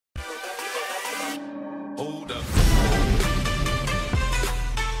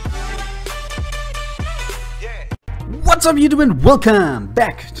What's up YouTube and welcome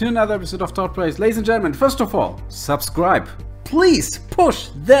back to another episode of Top Race. Ladies and gentlemen, first of all, subscribe. Please push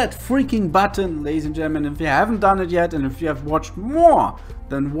that freaking button, ladies and gentlemen, if you haven't done it yet, and if you have watched more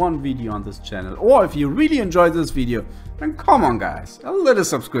than one video on this channel, or if you really enjoyed this video, then come on guys, a little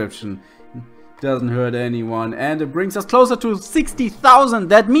subscription doesn't hurt anyone, and it brings us closer to 60,000.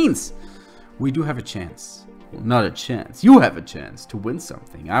 That means we do have a chance. Well, not a chance, you have a chance to win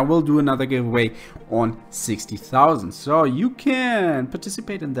something. I will do another giveaway on 60,000, so you can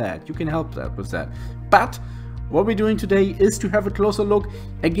participate in that, you can help that with that. But what we're doing today is to have a closer look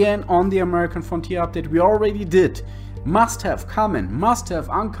again on the American Frontier update. We already did must have common, must have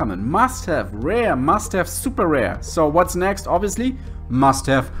uncommon, must have rare, must have super rare. So what's next? Obviously must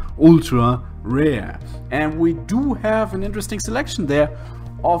have ultra rare, and we do have an interesting selection there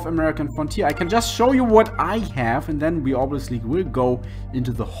of American Frontier. I can just show you what I have, and then we obviously will go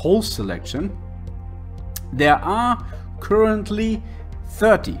into the whole selection. There are currently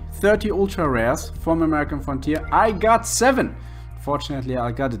 30 ultra rares from American Frontier. I got 7. Fortunately,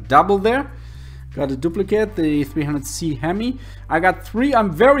 I got a double there. Got a duplicate, the 300C Hemi. I got 3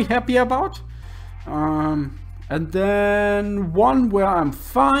 I'm very happy about. And then 1 where I'm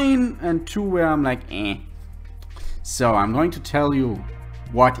fine, and 2 where I'm like, eh. So I'm going to tell you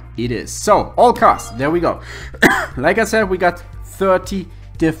what it is. So all cars, there we go. Like I said, we got 30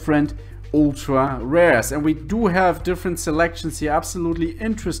 different ultra rares, and we do have different selections here, absolutely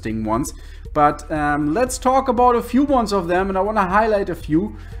interesting ones. But let's talk about a few ones of them, and I want to highlight a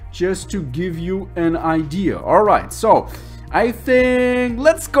few just to give you an idea. All right, so I think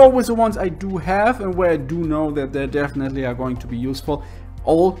let's go with the ones I do have and where I do know that they definitely are going to be useful.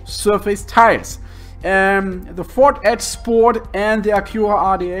 All surface tires. The Ford Edge Sport and the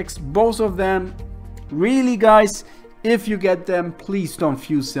Acura RDX, both of them, really guys, if you get them, please don't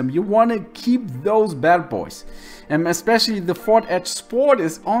fuse them. You want to keep those bad boys, and especially the Ford Edge Sport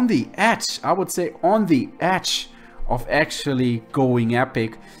is on the edge, I would say on the edge of actually going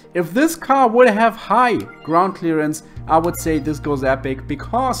epic. If this car would have high ground clearance, I would say this goes epic.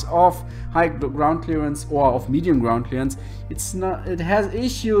 Because of high ground clearance or of medium ground clearance, it has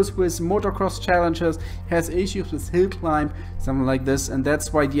issues with motocross challenges, has issues with hill climb, something like this, and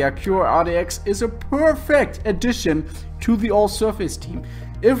that's why the Acura RDX is a perfect addition to the all surface team.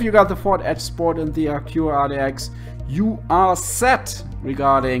 If you got the Ford Edge Sport and the Acura RDX, you are set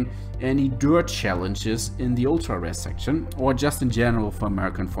regarding any dirt challenges in the ultra rare section, or just in general for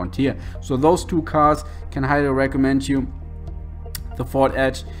American Frontier. So those 2 cars can highly recommend you, the Ford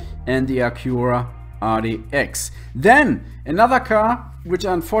Edge and the Acura RDX. Then another car which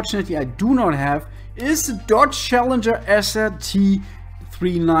unfortunately I do not have is the Dodge Challenger SRT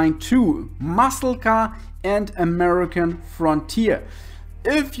 392 muscle car and American Frontier.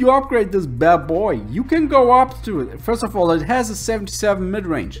 If you upgrade this bad boy, you can go up to it. First of all, it has a 77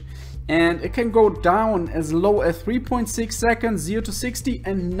 mid-range, and it can go down as low as 3.6 seconds, 0 to 60,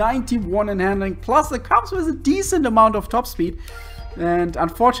 and 91 in handling. Plus it comes with a decent amount of top speed, and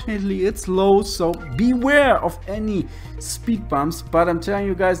unfortunately it's low, so beware of any speed bumps. But I'm telling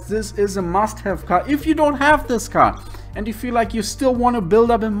you guys, this is a must-have car. If you don't have this car and you feel like you still want to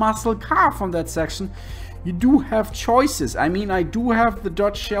build up a muscle car from that section, you do have choices. I mean, I do have the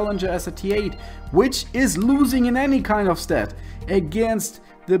Dodge Challenger SRT8, which is losing in any kind of stat against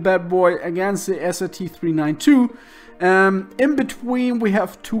the bad boy, against the SRT 392. In between we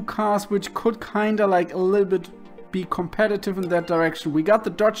have 2 cars which could kind of like a little bit be competitive in that direction. We got the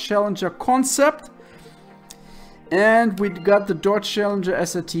Dodge Challenger Concept, and we got the Dodge Challenger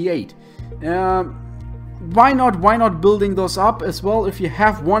SRT8. Why not building those up as well if you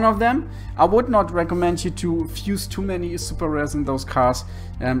have one of them? I would not recommend you to fuse too many super rares in those cars,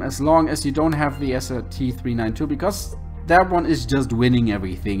 as long as you don't have the SRT 392, because that one is just winning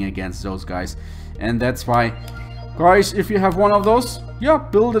everything against those guys. And that's why, guys, if you have one of those, yeah,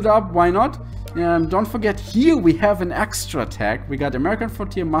 build it up, why not? Don't forget, here we have an extra tag. We got American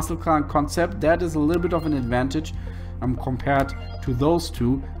Frontier Muscle Car Concept. That is a little bit of an advantage compared to those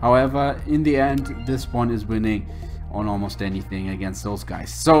 2. However, in the end, this one is winning on almost anything against those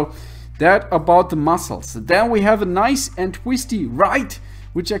guys. So that about the muscles. Then we have a nice and twisty ride,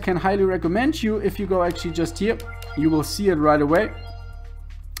 which I can highly recommend you. If you go actually just here, you will see it right away.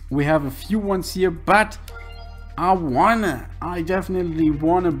 We have a few ones here, but I definitely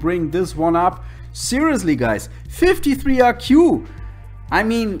wanna bring this one up. Seriously guys, 53 RQ. I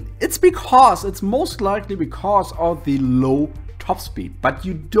mean, it's most likely because of the low top speed, but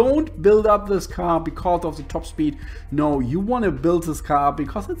you don't build up this car because of the top speed. No, you want to build this car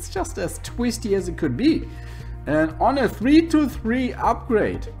because it's just as twisty as it could be. And on a 3-to-3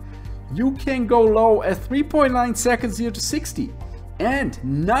 upgrade, you can go low at 3.9 seconds 0 to 60 and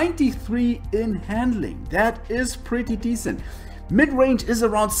 93 in handling. That is pretty decent. Mid-range is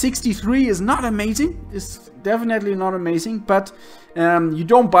around 63, is not amazing. It's definitely not amazing, but you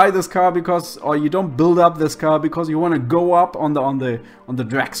don't buy this car because, or you don't build up this car because you want to go up on the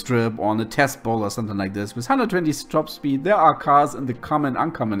drag strip or on the test bowl or something like this. With 120 top speed, there are cars in the common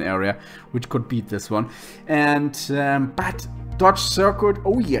uncommon area which could beat this one. And but Dodge Circuit,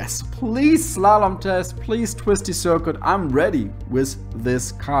 oh yes, please slalom test, please twisty circuit. I'm ready with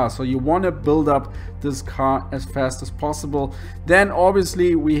this car. So you want to build up this car as fast as possible. Then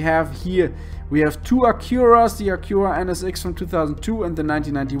obviously we have here, we have two Acuras, the Acura NSX from 2002 and the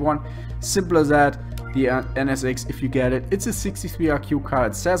 1991. Simple as that. The NSX, if you get it, it's a 63 RQ car.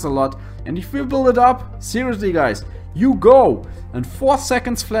 It says a lot. And if you build it up, seriously guys, you go and 4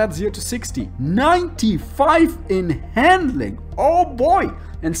 seconds flat 0 to 60, 95 in handling, oh boy,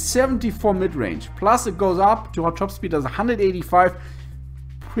 and 74 mid-range. Plus it goes up to our top speed as 185.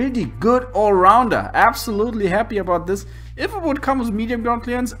 Pretty good all-rounder. Absolutely happy about this. If it would come with medium ground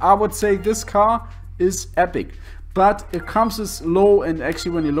clearance, I would say this car is epic. But it comes as low, and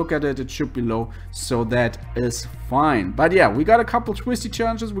actually when you look at it, it should be low, so that is fine. But yeah, we got a couple twisty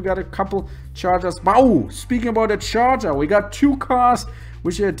challenges, we got a couple chargers. Wow, speaking about a charger, we got two cars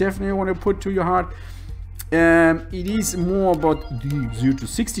which I definitely want to put to your heart. It is more about the 0 to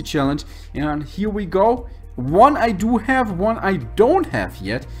 60 challenge, and here we go. One I do have, one I don't have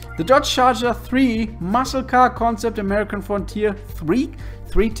yet. The Dodge Charger 3 muscle car concept American Frontier,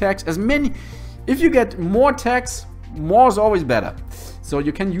 three tags, as many. If you get more tags, more is always better. So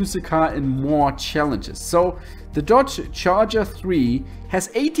you can use the car in more challenges. So the Dodge Charger 3 has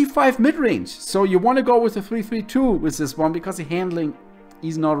 85 mid-range. So you want to go with the 332 with this one because the handling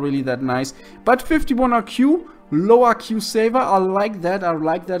is not really that nice. But 51 RQ, low RQ saver, I like that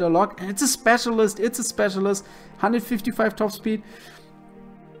a lot. And it's a specialist, 155 top speed.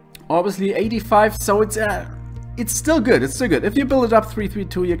 Obviously 85, so it's still good, If you build it up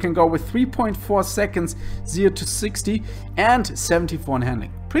 332, you can go with 3.4 seconds 0 to 60 and 74 in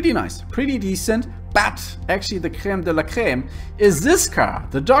handling. Pretty nice, pretty decent. But actually the creme de la creme is this car,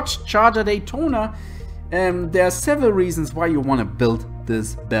 the Dodge Charger Daytona. There are several reasons why you want to build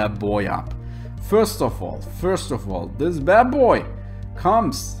this bad boy up. First of all, this bad boy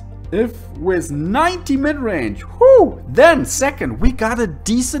comes with 90 mid-range. Whoo! Then second, we got a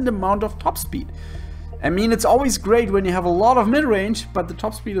decent amount of top speed. I mean, it's always great when you have a lot of mid-range, but the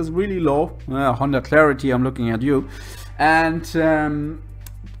top speed is really low. Honda Clarity, I'm looking at you. And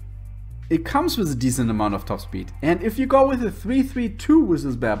it comes with a decent amount of top speed. And if you go with a 332 with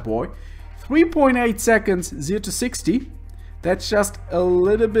this bad boy, 3.8 seconds 0 to 60, that's just a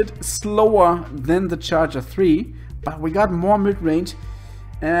little bit slower than the Charger 3, but we got more mid-range.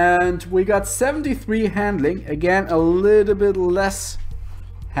 And we got 73 handling, again a little bit less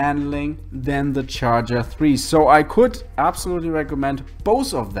handling than the Charger 3. So I could absolutely recommend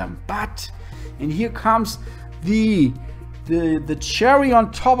both of them. But, and here comes the cherry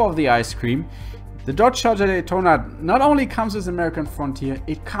on top of the ice cream. The Dodge Charger Daytona not only comes with American Frontier,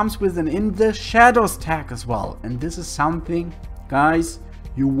 it comes with an In the Shadows tag as well. And this is something, guys,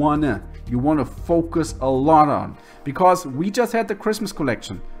 you wanna focus a lot on, because we just had the Christmas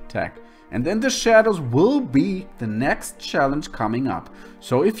collection tag. And then the Shadows will be the next challenge coming up.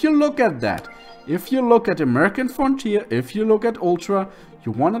 So if you look at that, if you look at American Frontier, if you look at Ultra,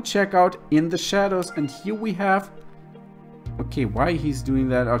 you want to check out In the Shadows. And here we have, okay, why he's doing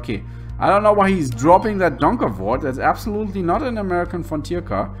that? Okay, I don't know why he's dropping that Donkervoort. That's absolutely not an American Frontier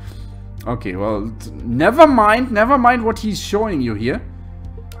car. Okay, well, never mind what he's showing you here.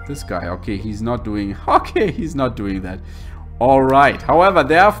 This guy, okay, he's not doing that. Alright, however,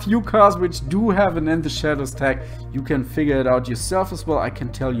 there are a few cars which do have an In the Shadows tag. You can figure it out yourself as well. I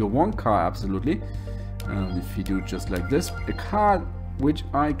can tell you one car, absolutely. If you do just like this. A car which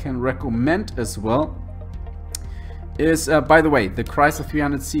I can recommend as well is, by the way, the Chrysler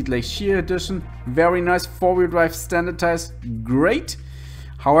 300 Seat Lake Shear Edition. Very nice, four-wheel drive, standardized, great.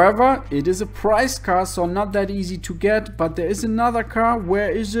 However, it is a priced car, so not that easy to get. But there is another car. Where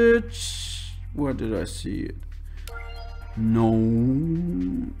is it? Where did I see it? No,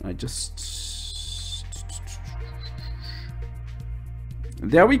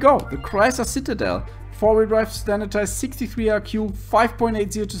 there we go, the Chrysler Citadel. Four-wheel drive, standardized, 63 RQ,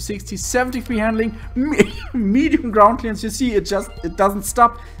 5.80 to 60, 73 handling, medium ground clearance. You see, it doesn't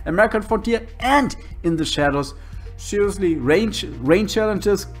stop. American Frontier and In the Shadows. seriously, rain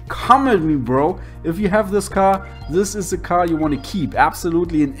challenges, come at me, bro. If you have this car, this is the car you want to keep,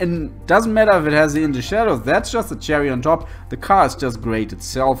 absolutely. And doesn't matter if it has the In the Shadows, that's just a cherry on top. The car is just great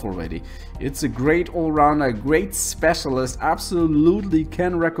itself already. It's a great all-rounder, great specialist, absolutely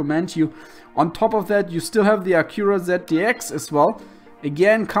can recommend you. On top of that, you still have the Acura ZDX as well.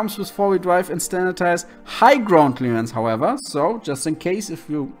 Again, comes with 4-wheel drive and standardized, high ground clearance, however. So just in case if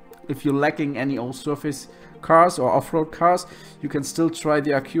you're lacking any old surface cars or off-road cars, you can still try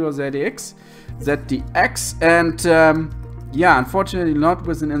the Acura ZDX. And yeah, unfortunately not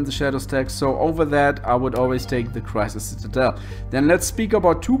with an In the Shadows tag, so over that I would always take the Chrysler Citadel. Then let's speak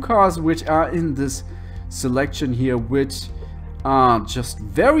about two cars which are in this selection here, which are just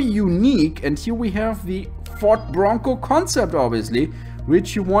very unique. And here we have the Ford Bronco concept, obviously,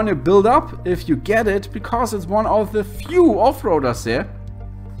 which you want to build up if you get it, because it's one of the few off-roaders there.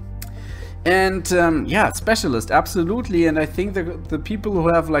 And yeah, specialist, absolutely. And I think the people who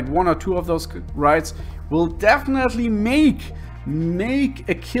have like one or two of those rides will definitely make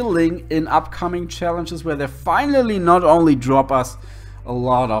a killing in upcoming challenges, where they finally not only drop us a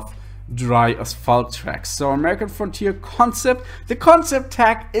lot of dry asphalt tracks. So American Frontier concept. The concept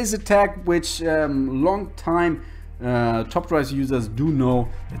tag is a tag which long time Top Drives users do know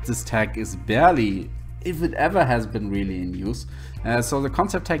that this tag is barely, if it ever has been really in use. So the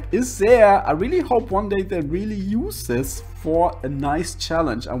concept tag is there. I really hope one day they really use this for a nice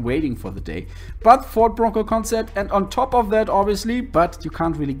challenge. I'm waiting for the day. But Ford Bronco concept, and on top of that, obviously, but you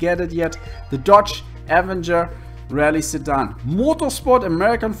can't really get it yet, the Dodge Avenger Rally Sedan. Motorsport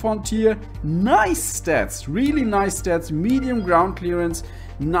American Frontier, nice stats, really nice stats, medium ground clearance,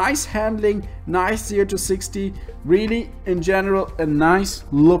 nice handling, nice 0 to 60, really in general a nice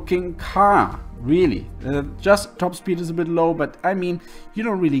looking car. Really, just top speed is a bit low, but I mean, you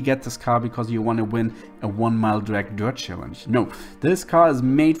don't really get this car because you want to win a 1 mile drag dirt challenge. No, this car is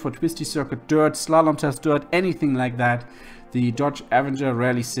made for twisty circuit dirt, slalom test dirt, anything like that. The Dodge Avenger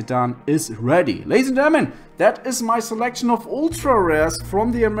Rally Sedan is ready. Ladies and gentlemen, that is my selection of ultra rares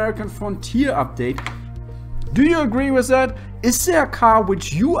from the American Frontier update. Do you agree with that? Is there a car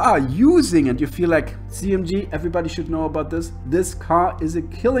which you are using and you feel like, CMG, everybody should know about this? This car is a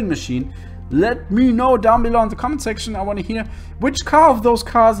killing machine. Let me know down below in the comment section. I want to hear which car of those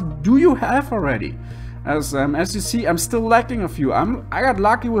cars do you have already. As you see, I'm still lacking a few. I got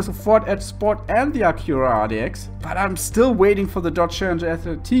lucky with the Ford Edge Sport and the Acura RDX, but I'm still waiting for the Dodge Challenger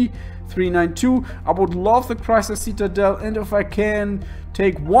SRT 392. I would love the Chrysler Citadel, and if I can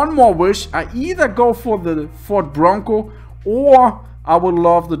take one more wish, I either go for the Ford Bronco or I would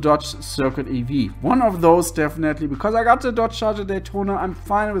love the Dodge Circuit EV. One of those definitely, because I got the Dodge Charger Daytona. I'm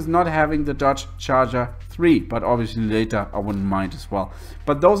fine with not having the Dodge Charger 3, but obviously later I wouldn't mind as well.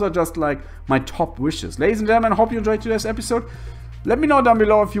 But those are just like my top wishes. Ladies and gentlemen, I hope you enjoyed today's episode. Let me know down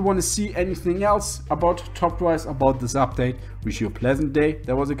below if you want to see anything else about Top Drives, about this update. Wish you a pleasant day.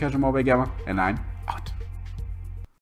 That was a Casual Mobile Gamer, and I'm